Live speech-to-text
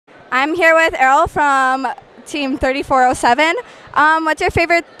I'm here with Errol from Team 3407. What's your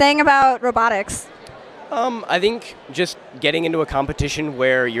favorite thing about robotics? I think just getting into a competition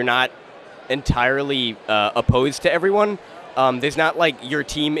where you're not entirely opposed to everyone. There's not like your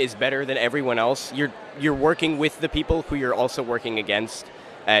team is better than everyone else. You're working with the people who you're also working against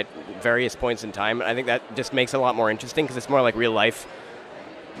at various points in time. I think that just makes it a lot more interesting because it's more like real life.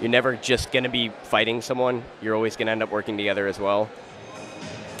 You're never just going to be fighting someone. You're always going to end up working together as well.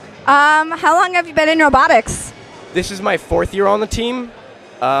 How long have you been in robotics? This is my 4th year on the team.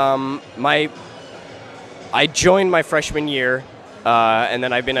 I joined my freshman year, and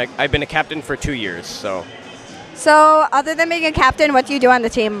then I've been a captain for 2 years. So other than being a captain, what do you do on the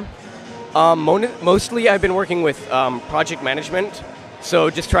team? Mostly I've been working with project management.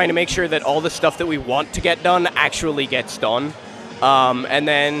 So just trying to make sure that all the stuff that we want to get done actually gets done. And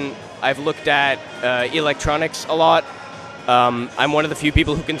then I've looked at electronics a lot. I'm one of the few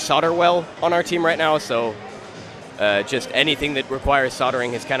people who can solder well on our team right now, so just anything that requires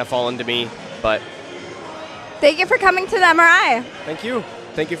soldering has kind of fallen to me. But thank you for coming to the MRI. Thank you.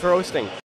 Thank you for hosting.